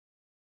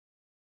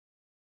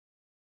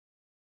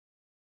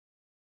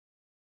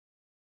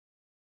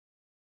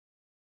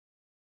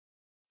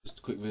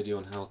a quick video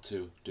on how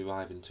to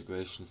derive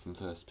integration from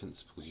first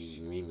principles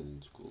using Riemann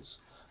integrals.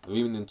 A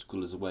Riemann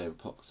integral is a way of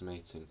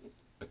approximating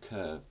a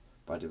curve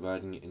by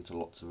dividing it into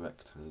lots of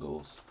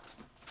rectangles.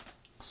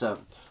 So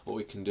what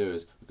we can do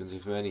is, we can see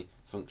for any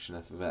function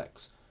f of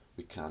x,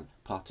 we can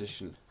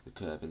partition the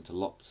curve into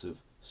lots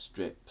of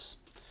strips,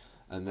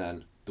 and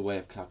then the way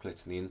of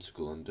calculating the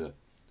integral under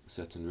a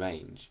certain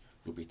range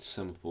would be to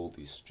sum up all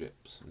these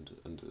strips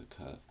under the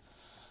curve.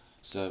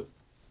 So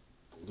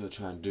I'm going to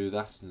try and do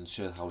that and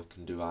show how we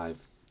can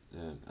derive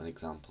an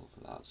example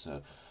for that.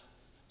 So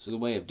the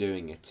way of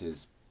doing it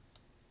is,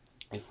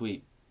 if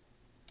we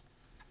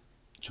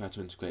try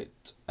to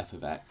integrate f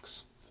of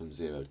x from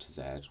 0 to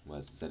z,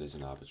 where z is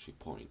an arbitrary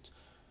point,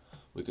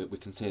 we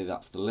can say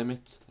that's the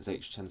limit as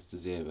h tends to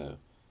 0,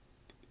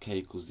 k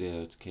equals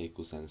 0 to k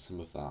equals n,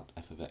 sum of that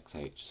f of x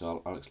h.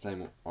 So I'll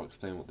explain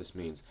what this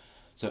means.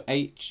 So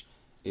h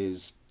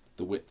is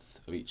the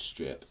width of each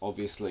strip.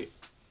 Obviously,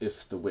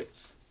 if the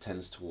width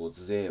tends towards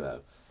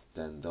 0,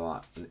 then there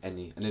are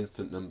an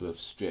infinite number of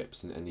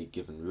strips in any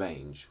given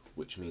range,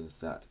 which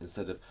means that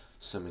instead of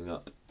summing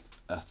up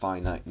a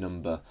finite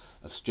number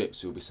of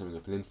strips, we'll be summing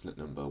up an infinite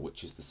number,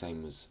 which is the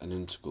same as an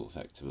integral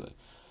effectively.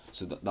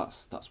 So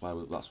that's why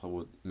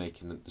we're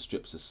making the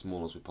strips as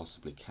small as we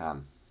possibly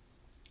can.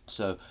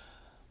 So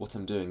what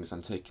I'm doing is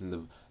I'm taking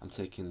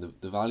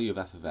the value of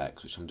f of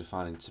x, which I'm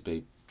defining to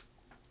be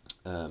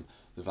the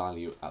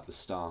value at the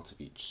start of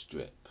each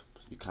strip.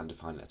 You can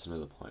define it at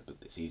another point, but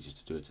it's easier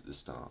to do it at the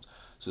start.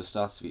 So the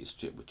start of each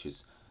strip, which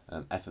is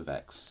f of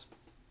x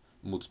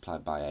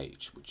multiplied by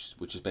h,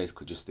 which is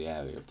basically just the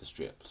area of the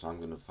strip. So I'm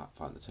going to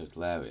find the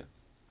total area.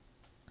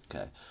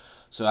 Okay,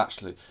 so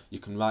actually you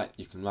can write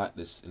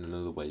this in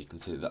another way. You can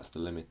see that's the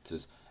limit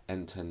as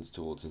n tends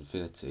towards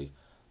infinity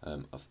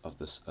of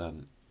the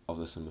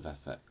sum of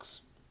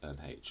fx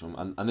h.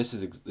 And this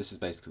is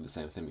basically the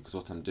same thing, because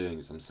what I'm doing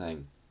is I'm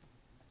saying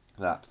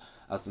that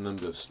as the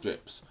number of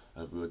strips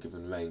over a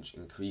given range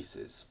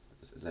increases,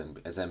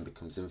 as n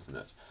becomes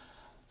infinite,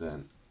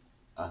 then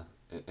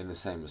in the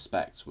same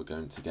respect we're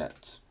going to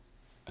get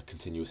a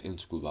continuous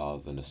integral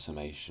rather than a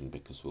summation,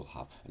 because we'll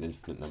have an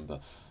infinite number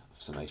of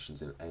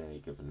summations in any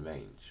given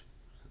range.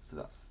 So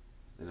that's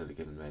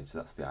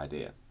the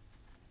idea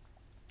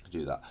to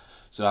do that.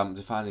 So I'm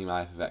defining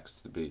my f of x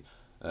to be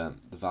the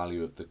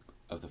value of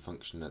the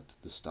function at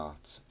the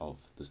start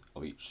of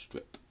each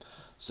strip.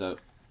 So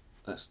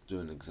let's do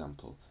an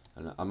example,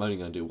 and I'm only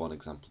going to do one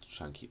example to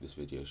try and keep this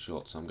video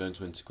short. So I'm going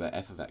to integrate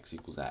f of x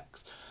equals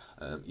x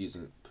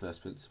using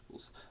first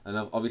principles, and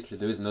obviously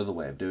there is another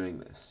way of doing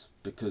this,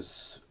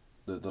 because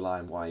the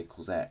line y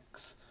equals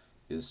x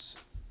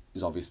is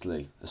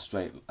obviously a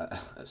straight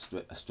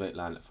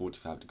line at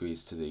 45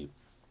 degrees to the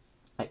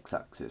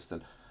x-axis.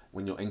 And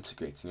when you're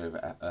integrating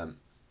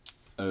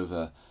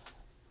over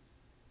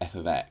f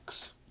of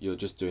x, you're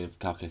just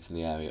calculating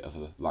the area of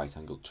a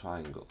right-angled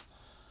triangle.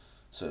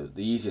 So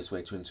the easiest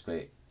way to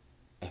integrate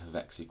f of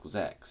x equals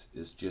x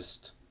is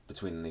just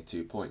between any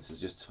 2 points, is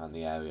just to find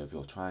the area of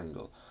your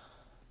triangle.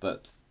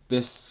 But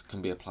this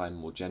can be applied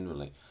more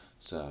generally,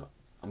 so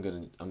I'm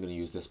going to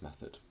use this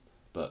method.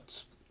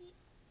 But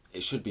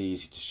it should be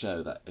easy to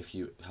show that if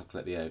you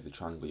calculate the area of the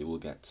triangle, you will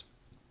get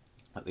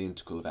that the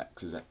integral of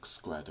x is x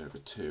squared over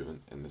 2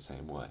 in the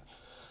same way.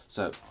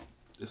 So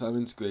if I'm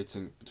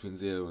integrating between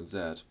 0 and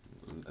z,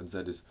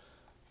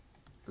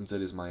 and z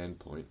is my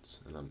endpoint,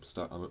 and I'm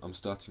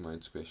starting my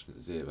integration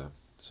at 0.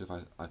 So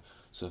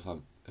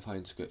if I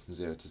integrate from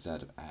 0 to z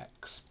of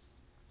x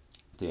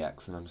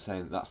dx, and I'm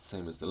saying that's the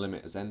same as the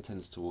limit as n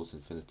tends towards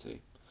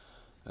infinity,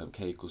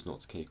 k equals 0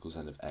 to k equals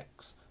n of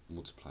x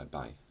multiplied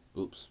by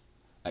x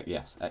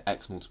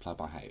multiplied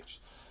by h.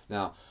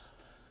 Now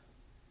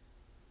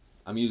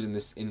I'm using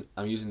this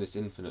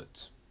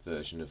infinite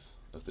version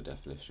of the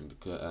definition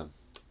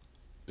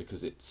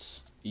because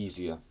it's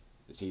easier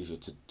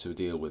to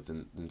deal with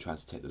than trying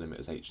to take the limit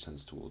as h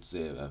tends towards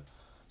 0.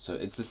 So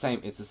it's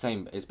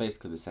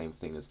basically the same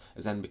thing.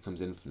 As n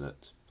becomes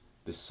infinite,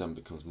 this sum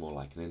becomes more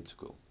like an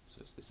integral.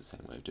 So it's the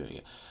same way of doing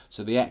it.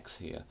 So the x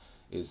here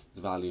is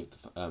the value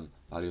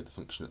of the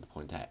function at the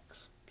point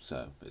x.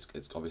 So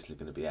it's obviously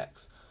going to be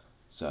x.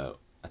 So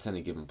at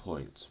any given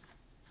point,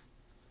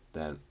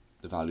 then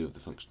the value of the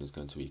function is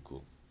going to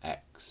equal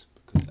x,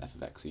 because f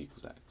of x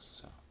equals x.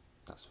 So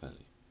that's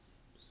fairly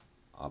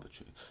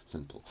arbitrary,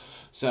 simple.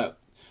 So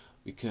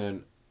we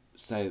can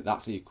say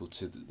that's equal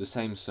to the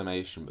same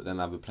summation, but then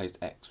I've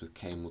replaced x with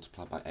k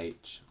multiplied by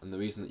h. And the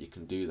reason that you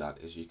can do that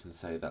is you can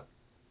say that,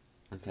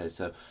 okay,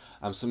 so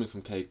I'm summing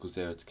from k equals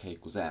 0 to k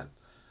equals n.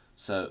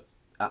 So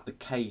at the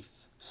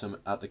kth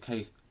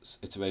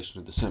iteration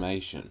of the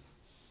summation,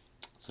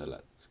 so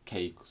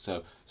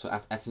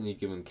at any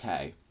given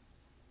k,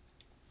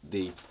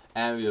 the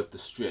area of the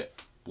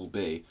strip will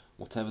be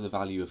whatever the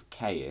value of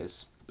k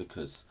is,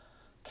 because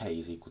k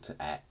is equal to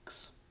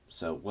x.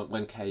 So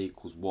when k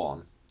equals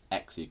 1,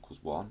 x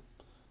equals 1,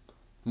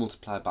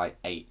 multiplied by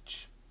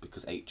h,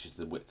 because h is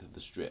the width of the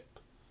strip.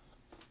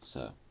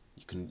 So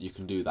you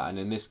can do that, and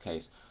in this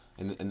case,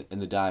 in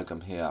the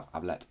diagram here,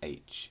 I've let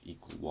h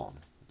equal 1,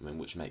 I mean,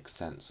 which makes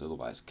sense,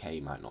 otherwise k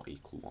might not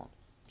equal 1.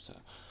 So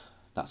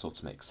that sort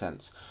of makes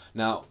sense.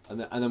 Now, and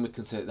then we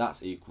can say that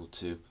that's equal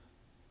to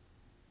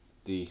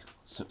the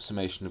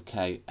summation of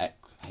k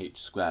h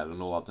squared,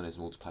 and all I've done is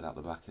multiplied out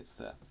the brackets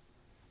there.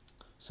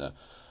 So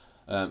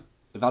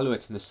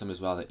evaluating this sum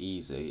is rather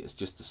easy. It's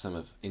just the sum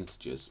of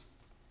integers.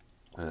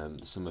 The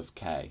sum of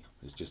k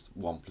is just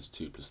 1 plus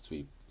 2 plus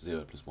 3,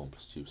 0 plus 1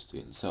 plus 2 plus 3,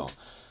 and so on.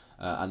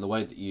 And the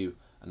way that you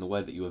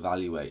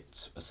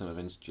evaluate a sum of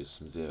integers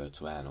from 0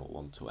 to n or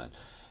 1 to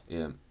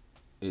n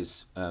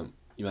is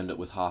you end up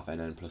with half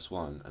n plus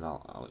 1, and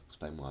I'll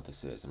explain why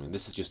this is. I mean,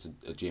 this is just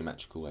a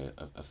geometrical way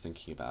of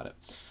thinking about it.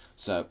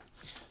 So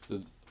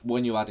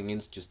when you're adding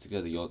integers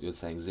together, you're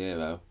saying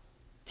 0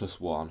 plus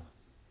 1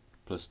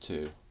 plus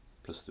 2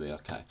 plus 3.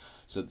 Okay,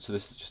 so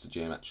this is just a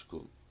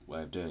geometrical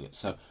way of doing it.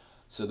 So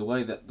the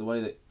way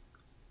that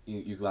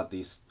you add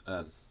these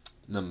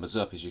numbers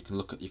up is you can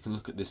look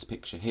at this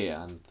picture here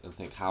and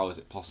think, how is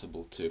it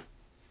possible to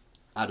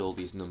add all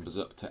these numbers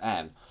up to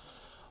n?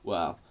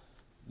 Well,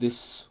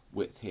 this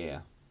width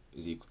here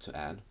is equal to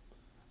n,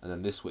 and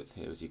then this width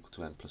here is equal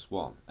to n plus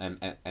 1,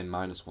 n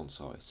minus 1,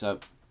 sorry. So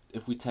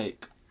if we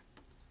take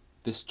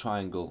this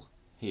triangle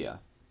here,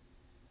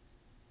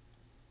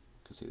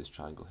 you can see this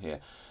triangle here,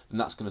 then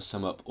that's going to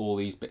sum up all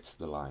these bits of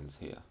the lines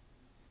here.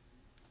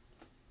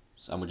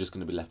 So, and we're just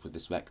going to be left with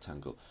this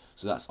rectangle.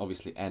 So that's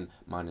obviously n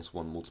minus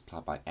 1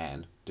 multiplied by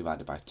n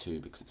divided by 2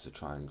 because it's a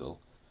triangle.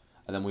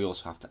 And then we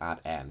also have to add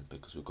n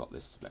because we've got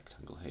this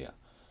rectangle here.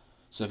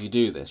 So if you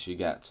do this, you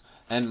get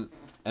n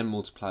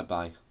multiplied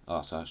by,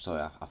 oh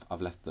sorry,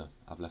 I've left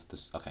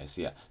this. Okay,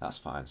 so yeah, that's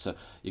fine. So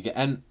you get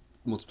n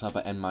multiplied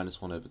by n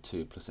minus 1 over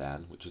 2 plus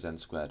n, which is n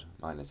squared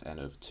minus n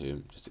over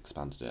 2, just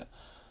expanded it,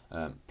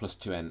 plus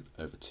 2n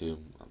over 2,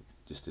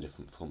 just a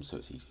different form so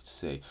it's easy to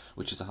see,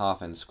 which is a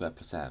half n squared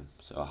plus n,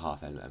 so a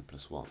half n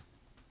plus 1,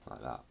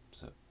 like that.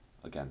 So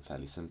again,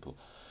 fairly simple.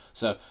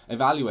 So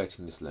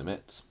evaluating this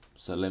limit,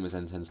 so lim as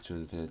n tends to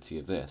infinity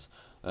of this,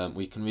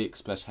 we can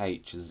re-express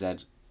h as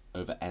z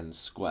over n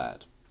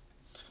squared,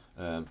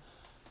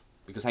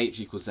 because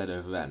h equals z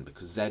over n,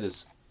 because z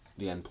is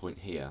the endpoint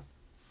here,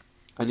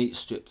 and each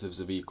strip is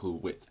of equal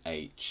width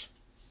h.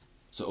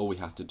 So all we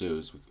have to do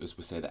is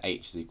we say that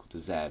h is equal to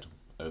z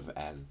over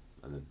n,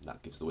 and then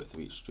that gives the width of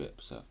each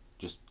strip. So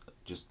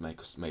just made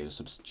a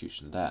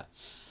substitution there.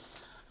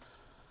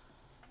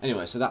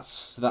 Anyway, so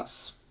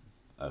that's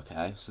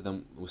okay. So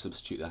then we'll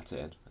substitute that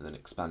in and then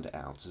expand it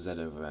out. So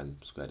z over n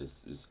squared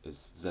is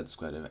z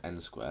squared over n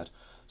squared.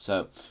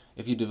 So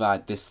if you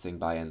divide this thing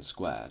by n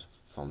squared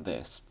from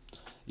this,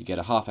 you get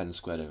a half n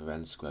squared over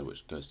n squared,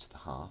 which goes to the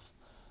half,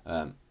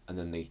 and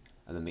then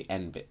the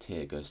n bit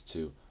here goes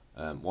to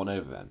 1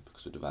 over n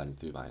because we're dividing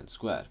through by n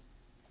squared.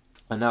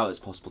 And now it's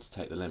possible to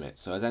take the limit.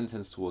 So as n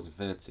tends towards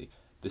infinity,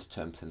 this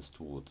term tends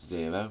towards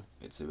 0.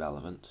 It's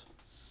irrelevant.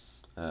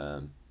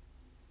 1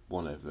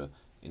 over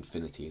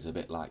infinity is a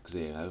bit like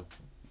 0.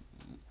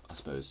 I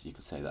suppose you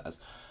could say that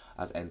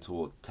as n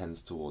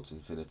tends towards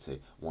infinity,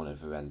 1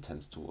 over n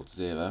tends towards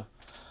 0.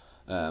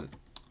 And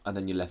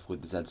then you're left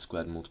with the z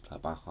squared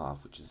multiplied by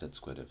half, which is z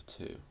squared over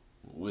 2,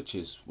 which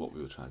is what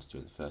we were trying to do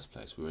in the first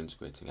place. We were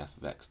integrating f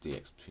of x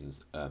dx between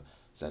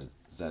z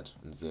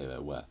and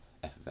 0, where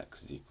f of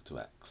x is equal to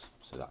x,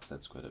 so that's z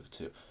squared over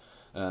 2.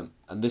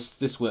 And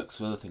this works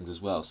for other things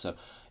as well. So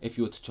if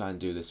you were to try and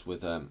do this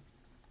with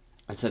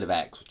instead of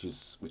x, which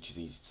is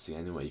easy to see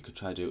anyway, you could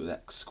try to do it with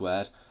x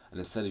squared, and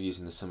instead of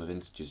using the sum of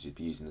integers, you'd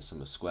be using the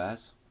sum of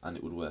squares, and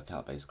it would work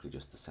out basically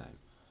just the same.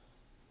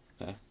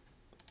 Okay,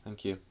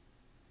 thank you.